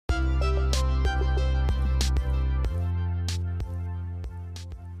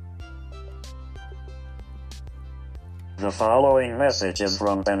The following message is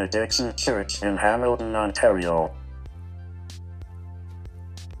from Benediction Church in Hamilton, Ontario.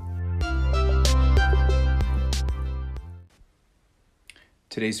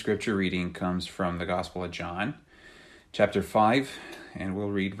 Today's scripture reading comes from the Gospel of John, chapter 5, and we'll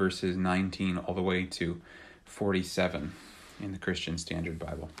read verses 19 all the way to 47 in the Christian Standard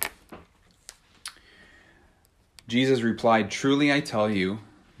Bible. Jesus replied, "Truly I tell you,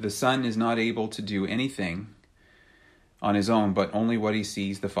 the Son is not able to do anything on his own, but only what he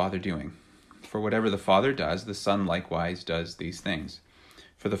sees the Father doing. For whatever the Father does, the Son likewise does these things.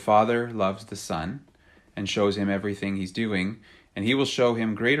 For the Father loves the Son and shows him everything he's doing, and he will show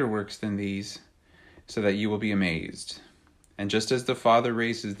him greater works than these, so that you will be amazed. And just as the Father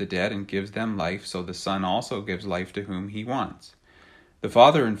raises the dead and gives them life, so the Son also gives life to whom he wants. The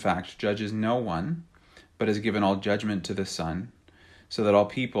Father, in fact, judges no one, but has given all judgment to the Son, so that all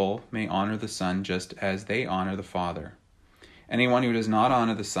people may honor the Son just as they honor the Father. Anyone who does not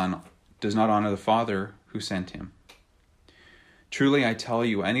honor the Son does not honor the Father who sent him. Truly I tell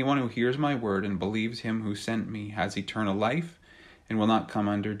you, anyone who hears my word and believes him who sent me has eternal life and will not come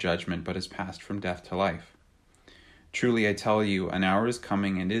under judgment, but is passed from death to life. Truly I tell you, an hour is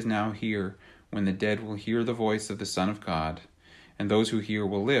coming and is now here when the dead will hear the voice of the Son of God, and those who hear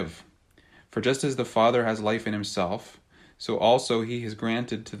will live. For just as the Father has life in himself, so also he has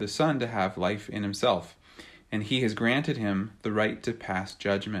granted to the Son to have life in himself. And he has granted him the right to pass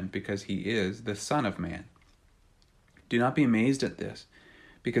judgment, because he is the Son of Man. Do not be amazed at this,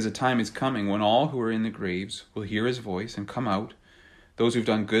 because a time is coming when all who are in the graves will hear his voice and come out, those who've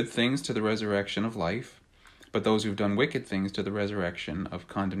done good things to the resurrection of life, but those who've done wicked things to the resurrection of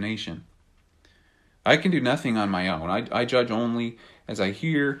condemnation. I can do nothing on my own. I judge only as I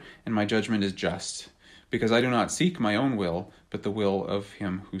hear, and my judgment is just, because I do not seek my own will, but the will of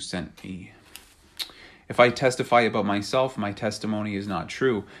him who sent me. If I testify about myself, my testimony is not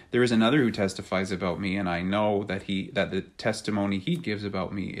true. There is another who testifies about me, and I know that the testimony he gives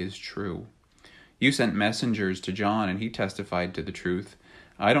about me is true. You sent messengers to John, and he testified to the truth.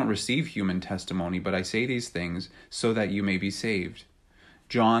 I don't receive human testimony, but I say these things so that you may be saved.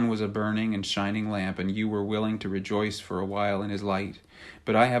 John was a burning and shining lamp, and you were willing to rejoice for a while in his light.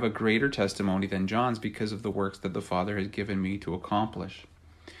 But I have a greater testimony than John's, because of the works that the Father has given me to accomplish.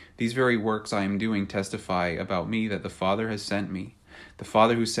 These very works I am doing testify about me that the Father has sent me. The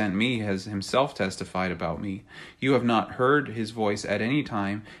Father who sent me has himself testified about me. You have not heard his voice at any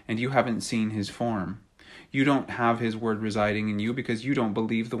time, and you haven't seen his form. You don't have his word residing in you, because you don't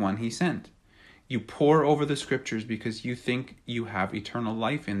believe the one he sent. You pore over the scriptures because you think you have eternal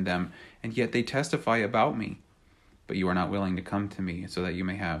life in them, and yet they testify about me. But you are not willing to come to me so that you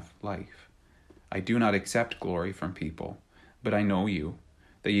may have life. I do not accept glory from people, but I know you,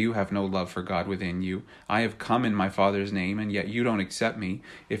 that you have no love for God within you. I have come in my Father's name, and yet you don't accept me.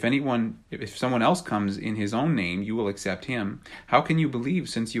 If someone else comes in his own name, you will accept him. How can you believe,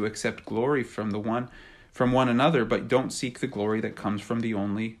 since you accept glory from one another, but don't seek the glory that comes from the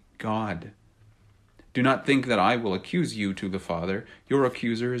only God? Do not think that I will accuse you to the Father. Your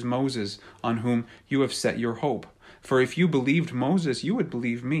accuser is Moses, on whom you have set your hope. For if you believed Moses, you would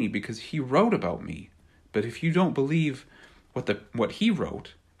believe me, because he wrote about me. But if you don't believe what he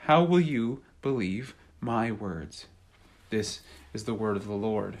wrote, how will you believe my words? This is the word of the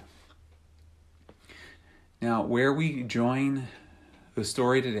Lord. Now, where we join the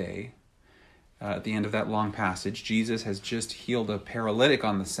story today, at the end of that long passage, Jesus has just healed a paralytic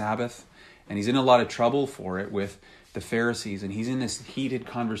on the Sabbath, and he's in a lot of trouble for it with the Pharisees, and he's in this heated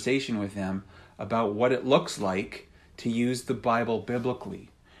conversation with them about what it looks like to use the Bible biblically.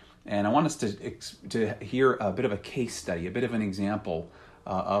 And I want us to hear a bit of a case study, a bit of an example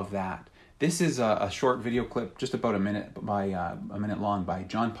of that. This is a short video clip, just about a minute long, by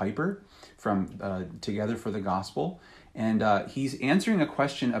John Piper from Together for the Gospel. And he's answering a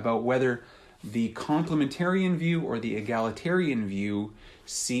question about whether the complementarian view or the egalitarian view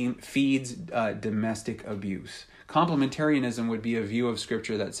feeds domestic abuse. Complementarianism would be a view of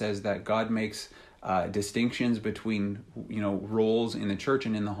Scripture that says that God makes distinctions between roles in the church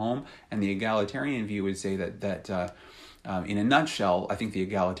and in the home, and the egalitarian view would say that in a nutshell, I think the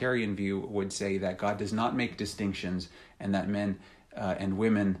egalitarian view would say that God does not make distinctions, and that men and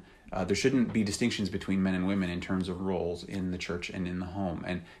women, there shouldn't be distinctions between men and women in terms of roles in the church and in the home.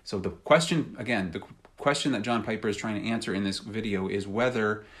 And so the question that John Piper is trying to answer in this video is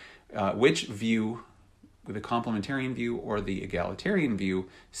whether which view, the complementarian view or the egalitarian view,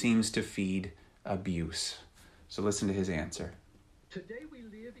 seems to feed abuse. So listen to his answer. Today we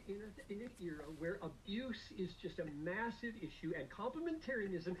live in an era where abuse is just a massive issue, and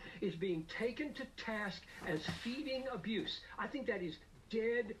complementarianism is being taken to task as feeding abuse. I think that is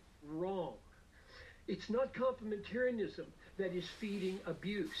dead wrong. It's not complementarianism that is feeding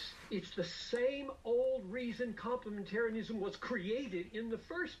abuse. It's the same old reason complementarianism was created in the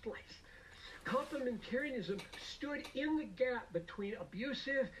first place. Complementarianism stood in the gap between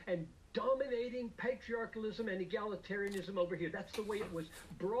abusive and dominating patriarchalism and egalitarianism over here. That's the way it was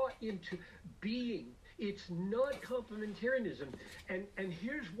brought into being. It's not complementarianism. And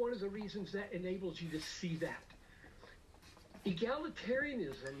here's one of the reasons that enables you to see that.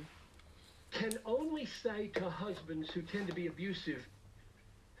 Egalitarianism can only say to husbands who tend to be abusive,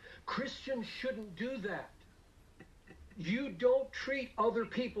 Christians shouldn't do that. You don't treat other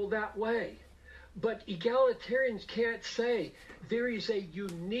people that way. But egalitarians can't say there is a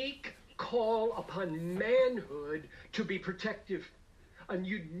unique call upon manhood to be protective, a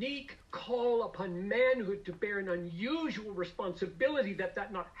unique call upon manhood to bear an unusual responsibility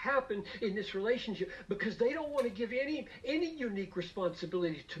that not happen in this relationship, because they don't want to give any unique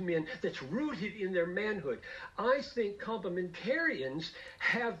responsibility to men that's rooted in their manhood. I think complementarians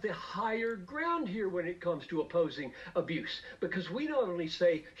have the higher ground here when it comes to opposing abuse, because we not only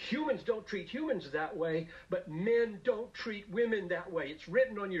say humans don't treat humans that way, but men don't treat women that way. It's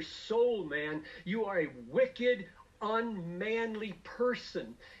written on your soul, man. You are a wicked, unmanly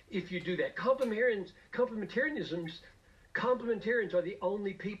person if you do that. Complementarians are the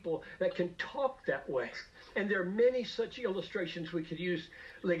only people that can talk that way. And there are many such illustrations we could use,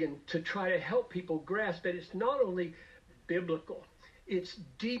 Ligon, to try to help people grasp that it's not only biblical, it's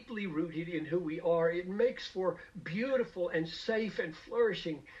deeply rooted in who we are. It makes for beautiful and safe and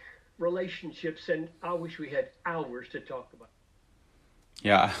flourishing relationships, and I wish we had hours to talk about.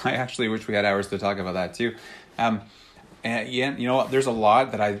 Yeah, I actually wish we had hours to talk about that too. And yeah, you know, there's a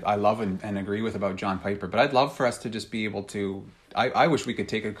lot that I love and agree with about John Piper, but I'd love for us to just be able to, I wish we could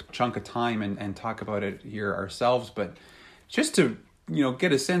take a chunk of time and talk about it here ourselves, but just to, you know,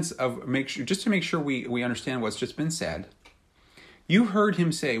 get a sense of, just to make sure we understand what's just been said. You heard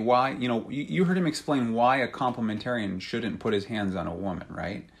him say why, you know, you heard him explain why a complementarian shouldn't put his hands on a woman,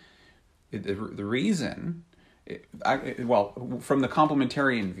 right? The reason... from the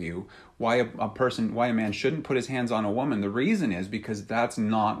complementarian view, why a man shouldn't put his hands on a woman, the reason is because that's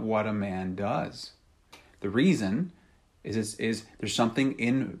not what a man does. The reason is there's something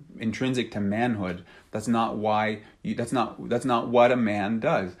intrinsic to manhood. That's not that's not what a man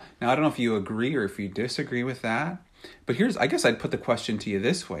does. Now, I don't know if you agree or if you disagree with that, but I guess I'd put the question to you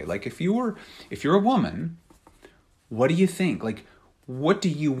this way: like, if you're a woman, what do you think? Like, what do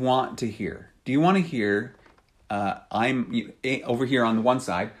you want to hear? Do you want to hear? I'm over here on the one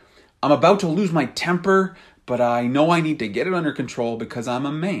side, I'm about to lose my temper, but I know I need to get it under control because I'm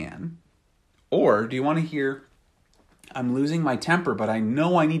a man? Or do you want to hear, I'm losing my temper, but I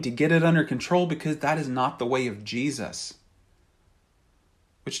know I need to get it under control because that is not the way of Jesus?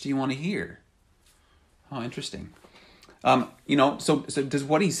 Which do you want to hear? Oh, interesting. You know, so does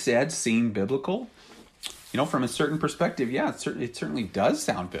what he said seem biblical? You know, from a certain perspective, yeah, it certainly does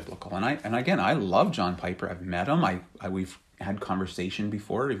sound biblical. And again, I love John Piper. I've met him. We've had conversation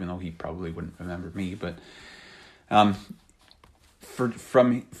before, even though he probably wouldn't remember me. But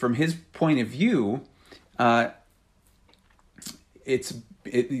from his point of view, the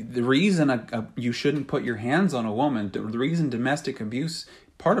reason you shouldn't put your hands on a woman, the reason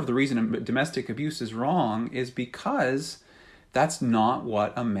part of the reason domestic abuse is wrong is because that's not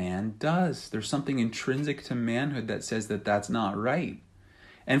what a man does. There's something intrinsic to manhood that says that that's not right.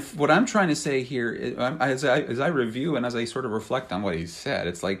 And what I'm trying to say here, as I review and as I sort of reflect on what he said,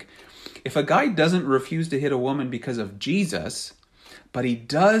 it's like, if a guy doesn't refuse to hit a woman because of Jesus, but he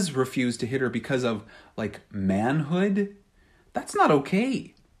does refuse to hit her because of, like, manhood, that's not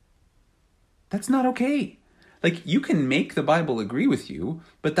okay. That's not okay. Like, you can make the Bible agree with you,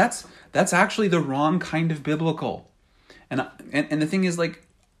 but that's actually the wrong kind of biblical. And the thing is, like,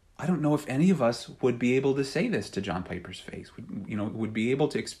 I don't know if any of us would be able to say this to John Piper's face, would be able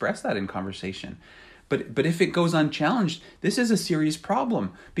to express that in conversation. But if it goes unchallenged, this is a serious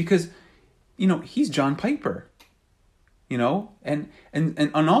problem because, you know, he's John Piper, you know, and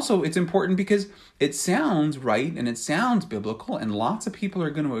also it's important because it sounds right and it sounds biblical and lots of people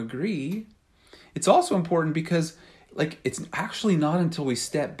are going to agree. It's also important because, like, it's actually not until we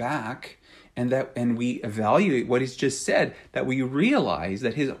step back and we evaluate what he's just said that we realize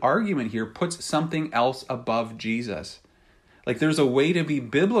that his argument here puts something else above Jesus. Like, there's a way to be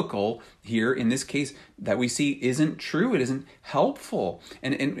biblical here in this case that we see isn't true. It isn't helpful.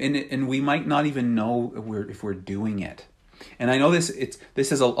 And we might not even know if we're doing it. And I know this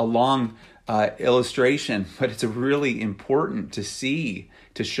is a long illustration, but it's really important to see,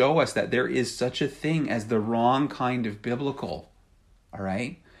 to show us that there is such a thing as the wrong kind of biblical. All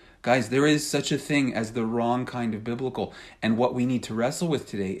right? Guys, there is such a thing as the wrong kind of biblical. And what we need to wrestle with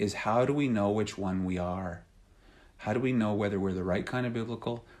today is, how do we know which one we are? How do we know whether we're the right kind of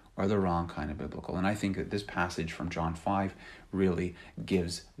biblical or the wrong kind of biblical? And I think that this passage from John 5 really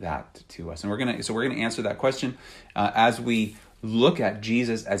gives that to us. And we're gonna answer that question as we look at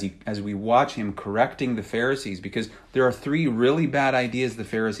Jesus, as we watch him correcting the Pharisees, because there are three really bad ideas the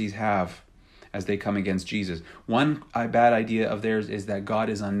Pharisees have as they come against Jesus. One bad idea of theirs is that God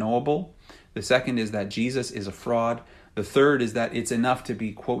is unknowable. The second is that Jesus is a fraud. The third is that it's enough to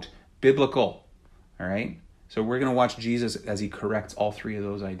be, quote, biblical. All right? So we're going to watch Jesus as he corrects all three of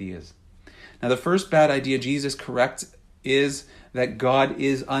those ideas. Now, the first bad idea Jesus corrects is that God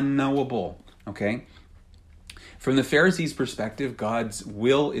is unknowable. Okay? From the Pharisees' perspective, God's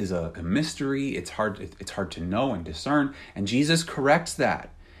will is a mystery. It's hard to know and discern. And Jesus corrects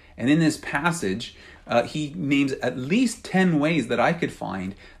that. And in this passage, he names at least 10 ways that I could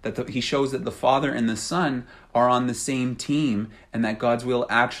find that he shows that the Father and the Son are on the same team and that God's will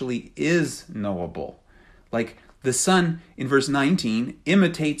actually is knowable. Like the Son in verse 19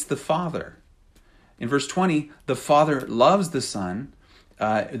 imitates the Father. In verse 20, the Father loves the Son.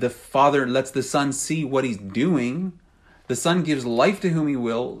 The Father lets the Son see what he's doing. The Son gives life to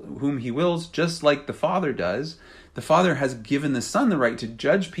whom he wills, just like the Father does. The Father has given the Son the right to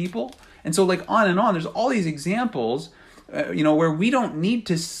judge people. And so like on and on, there's all these examples, where we don't need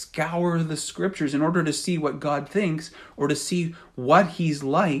to scour the scriptures in order to see what God thinks or to see what he's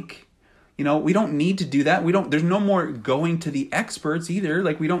like. We don't need to do that. There's no more going to the experts either.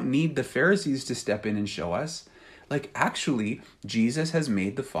 Like we don't need the Pharisees to step in and show us. Like actually, Jesus has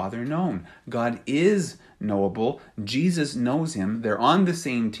made the Father known. God is knowable. Jesus knows him. They're on the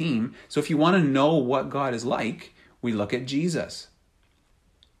same team. So if you want to know what God is like, we look at Jesus.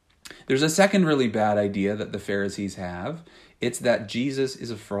 There's a second really bad idea that the Pharisees have. It's that Jesus is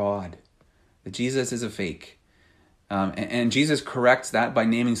a fraud, that Jesus is a fake. And Jesus corrects that by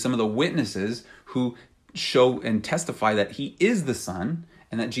naming some of the witnesses who show and testify that he is the Son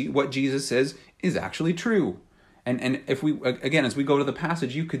and that what Jesus says is actually true. And if we, again, as we go to the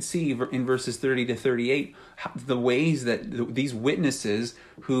passage, you could see in verses 30 to 38 the ways that these witnesses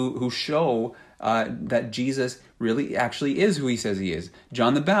who show that Jesus really actually is who he says he is.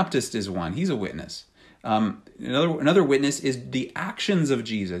 John the Baptist is one. He's a witness. Another witness is the actions of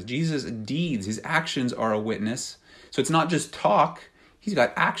Jesus. Jesus' deeds, his actions are a witness. So it's not just talk. He's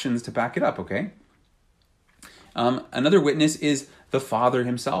got actions to back it up, okay? Another witness is the Father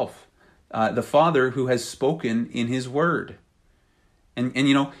himself. The Father who has spoken in his word. And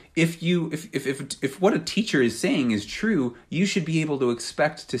if what a teacher is saying is true, you should be able to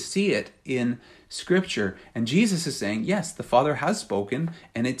expect to see it in Scripture. And Jesus is saying, yes, the Father has spoken,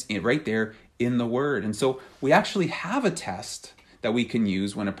 and it's right there in the Word. And so we actually have a test that we can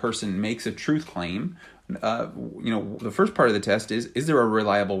use when a person makes a truth claim. The first part of the test is there a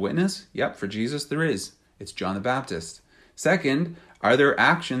reliable witness? Yep, for Jesus there is. It's John the Baptist. Second, are there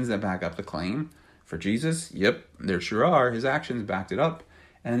actions that back up the claim? For Jesus, yep, there sure are. His actions backed it up.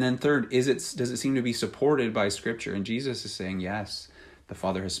 And then third, does it seem to be supported by Scripture? And Jesus is saying, yes, the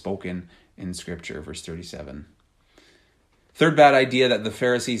Father has spoken in Scripture, verse 37. Third bad idea that the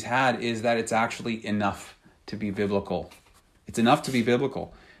Pharisees had is that it's actually enough to be biblical. It's enough to be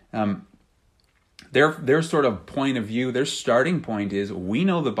biblical. Their sort of point of view, their starting point is, we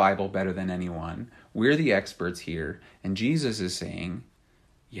know the Bible better than anyone. We're the experts here. And Jesus is saying,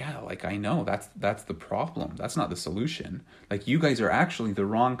 yeah, like I know, that's the problem. That's not the solution. Like you guys are actually the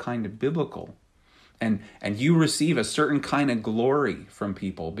wrong kind of biblical. And you receive a certain kind of glory from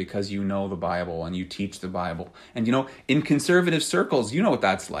people because you know the Bible and you teach the Bible. And in conservative circles, you know what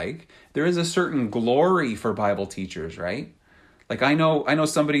that's like. There is a certain glory for Bible teachers, right? Like I know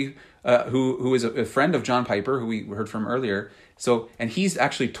somebody who is a friend of John Piper, who we heard from earlier. And he's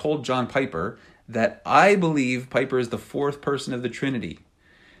actually told John Piper that I believe Piper is the fourth person of the Trinity,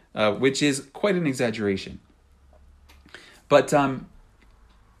 which is quite an exaggeration. But,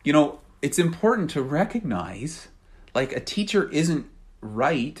 it's important to recognize, like, a teacher isn't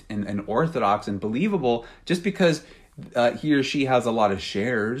right and orthodox and believable just because he or she has a lot of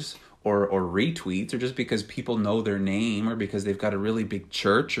shares or retweets, or just because people know their name, or because they've got a really big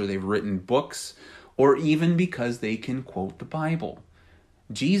church, or they've written books, or even because they can quote the Bible.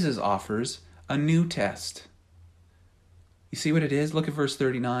 Jesus offers a new test. You see what it is? Look at verse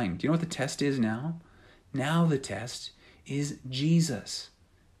 39. Do you know what the test is now? Now the test is Jesus.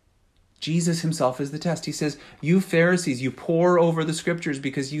 Jesus himself is the test. He says, you Pharisees, you pore over the scriptures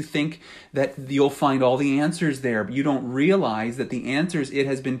because you think that you'll find all the answers there, but you don't realize that the answers it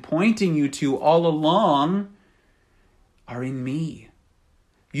has been pointing you to all along are in me.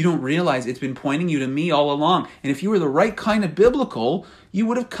 You don't realize it's been pointing you to me all along. And if you were the right kind of biblical, you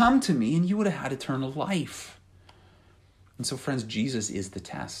would have come to me and you would have had eternal life. And so, friends, Jesus is the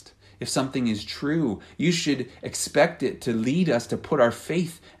test. If something is true, you should expect it to lead us to put our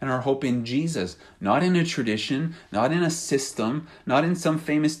faith and our hope in Jesus, not in a tradition, not in a system, not in some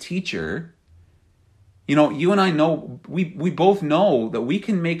famous teacher. You know, you and I know, we both know that we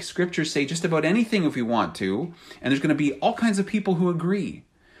can make Scripture say just about anything if we want to, and there's going to be all kinds of people who agree.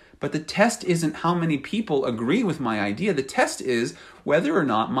 But the test isn't how many people agree with my idea. The test is whether or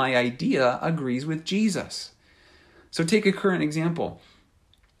not my idea agrees with Jesus. So take a current example.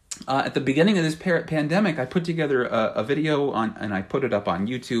 At the beginning of this pandemic, I put together a video and I put it up on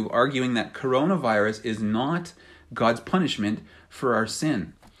YouTube arguing that coronavirus is not God's punishment for our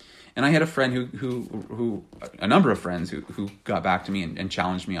sin. And I had a friend a number of friends who got back to me and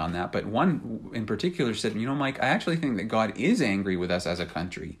challenged me on that. But one in particular said, you know, Mike, I actually think that God is angry with us as a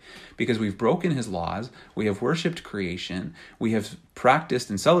country because we've broken his laws. We have worshipped creation. We have practiced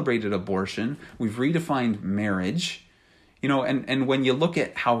and celebrated abortion. We've redefined marriage. You know, and when you look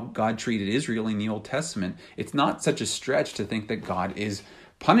at how God treated Israel in the Old Testament, it's not such a stretch to think that God is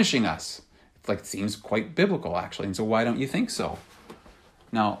punishing us. It's like, it seems quite biblical, actually. And so why don't you think so?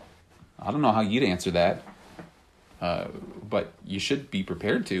 Now, I don't know how you'd answer that, but you should be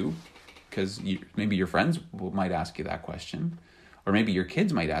prepared to, because maybe your friends might ask you that question, or maybe your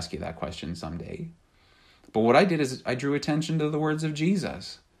kids might ask you that question someday. But what I did is I drew attention to the words of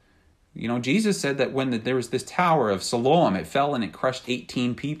Jesus. You know, Jesus said that when there was this tower of Siloam, it fell and it crushed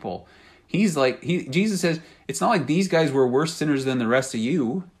 18 people. Jesus says, it's not like these guys were worse sinners than the rest of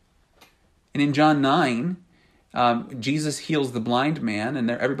you. And in John 9, Jesus heals the blind man, and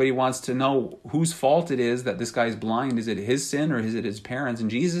everybody wants to know whose fault it is that this guy's blind. Is it his sin or is it his parents?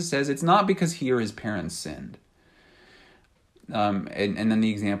 And Jesus says it's not because he or his parents sinned. And then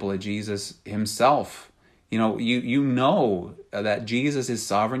the example of Jesus himself. You know, you know that Jesus is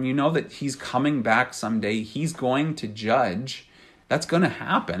sovereign. You know that he's coming back someday. He's going to judge. That's going to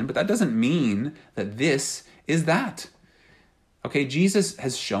happen, but that doesn't mean that this is that. Okay, Jesus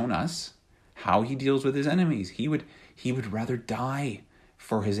has shown us how he deals with his enemies. He would rather die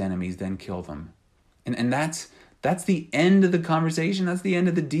for his enemies than kill them. And that's the end of the conversation. That's the end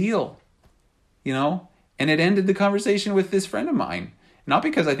of the deal. You know? And it ended the conversation with this friend of mine. Not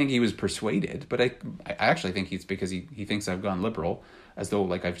because I think he was persuaded, but I actually think it's because he thinks I've gone liberal, as though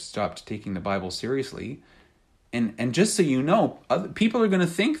like I've stopped taking the Bible seriously. And just so you know, other people are going to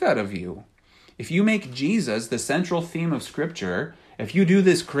think that of you. If you make Jesus the central theme of Scripture, if you do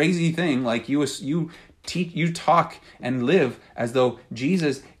this crazy thing, like you talk and live as though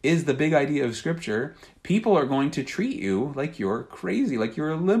Jesus is the big idea of Scripture, people are going to treat you like you're crazy, like you're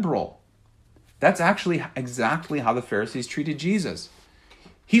a liberal. That's actually exactly how the Pharisees treated Jesus.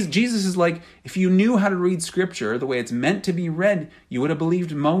 Jesus is like, if you knew how to read Scripture the way it's meant to be read, you would have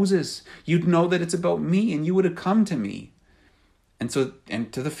believed Moses. You'd know that it's about me, and you would have come to me. And to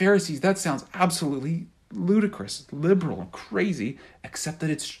the Pharisees, that sounds absolutely ludicrous, liberal, crazy, except that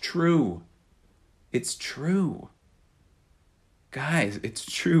it's true. It's true. Guys, it's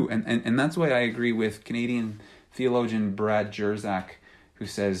true. And that's why I agree with Canadian theologian Brad Jersak, who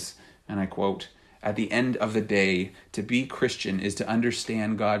says, and I quote, "At the end of the day, to be Christian is to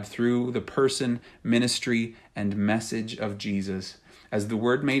understand God through the person, ministry, and message of Jesus. As the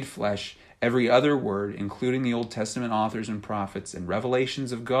Word made flesh, every other word, including the Old Testament authors and prophets and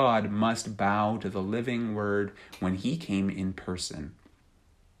revelations of God, must bow to the living Word when he came in person."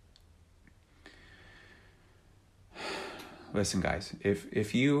 Listen, guys,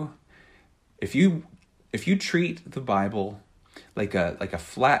 if you treat the Bible like a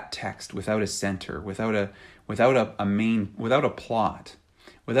flat text without a center, without a plot,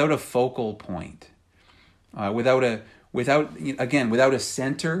 without a focal point, without a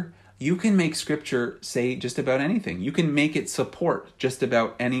center, you can make Scripture say just about anything. You can make it support just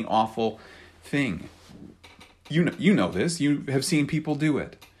about any awful thing. You know this. You have seen people do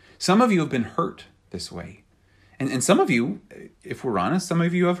it. Some of you have been hurt this way. And some of you, if we're honest, some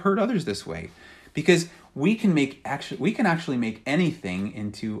of you have hurt others this way. Because we can actually make anything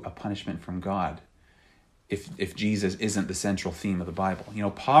into a punishment from God if Jesus isn't the central theme of the Bible. You know,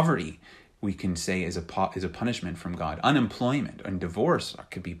 poverty, we can say, is a punishment from God. Unemployment and divorce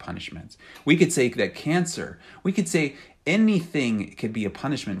could be punishments. We could say that cancer, we could say anything could be a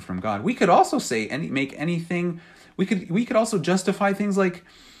punishment from God. We could also say we could also justify things like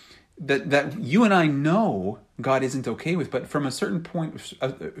that you and I know God isn't okay with, but from a certain point,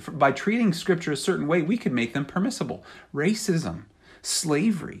 by treating Scripture a certain way, we could make them permissible. Racism,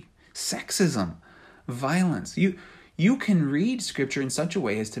 slavery, sexism, violence. You can read Scripture in such a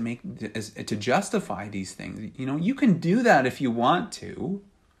way as to justify these things. You know, you can do that if you want to,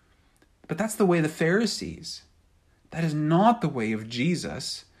 but that's the way of the Pharisees. That is not the way of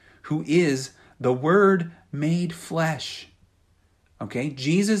Jesus, who is the Word made flesh. Okay?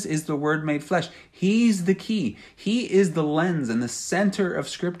 Jesus is the Word made flesh. He's the key. He is the lens and the center of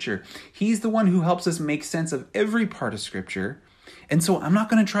Scripture. He's the one who helps us make sense of every part of Scripture. And so I'm not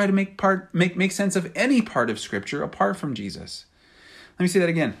going to try to make sense of any part of Scripture apart from Jesus. Let me say that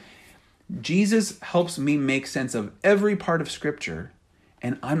again. Jesus helps me make sense of every part of Scripture,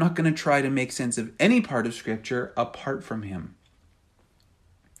 and I'm not going to try to make sense of any part of Scripture apart from him.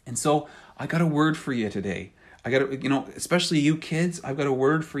 And so I got a word for you today. Especially you kids, I've got a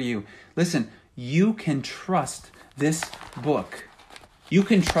word for you. Listen, you can trust this book. You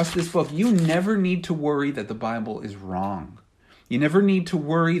can trust this book. You never need to worry that the Bible is wrong. You never need to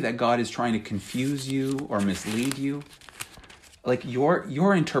worry that God is trying to confuse you or mislead you. Like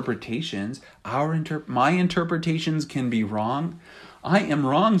your interpretations, my interpretations can be wrong. I am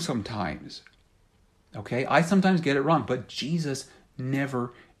wrong sometimes. Okay? I sometimes get it wrong, but Jesus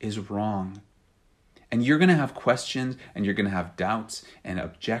never is wrong. And you're going to have questions, and you're going to have doubts and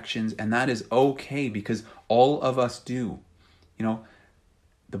objections, and that is okay because all of us do. You know,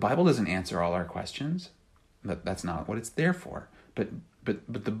 the Bible doesn't answer all our questions. That's not what it's there for. But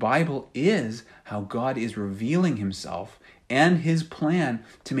the Bible is how God is revealing himself and his plan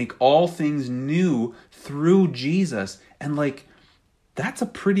to make all things new through Jesus. And that's a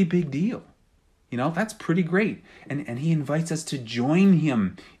pretty big deal. You know, that's pretty great. And he invites us to join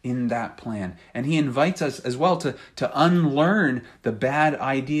him in that plan. And he invites us as well to unlearn the bad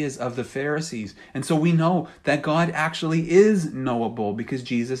ideas of the Pharisees. And so we know that God actually is knowable because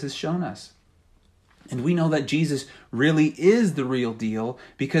Jesus has shown us. And we know that Jesus really is the real deal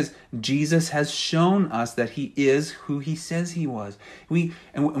because Jesus has shown us that he is who he says he was. We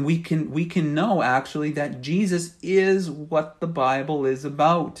can know actually that Jesus is what the Bible is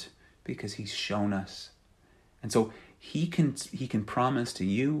about because he's shown us. And so he can promise to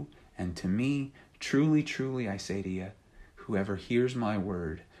you and to me, truly, truly, I say to you, whoever hears my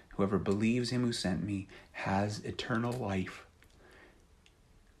word, whoever believes him who sent me, has eternal life.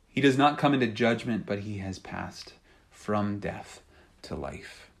 He does not come into judgment, but he has passed from death to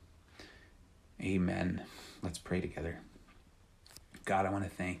life. Amen. Let's pray together. God, I want to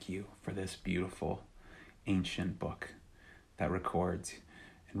thank you for this beautiful, ancient book that records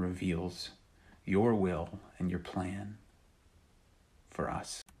and reveals your will and your plan for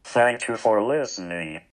us. Thank you for listening.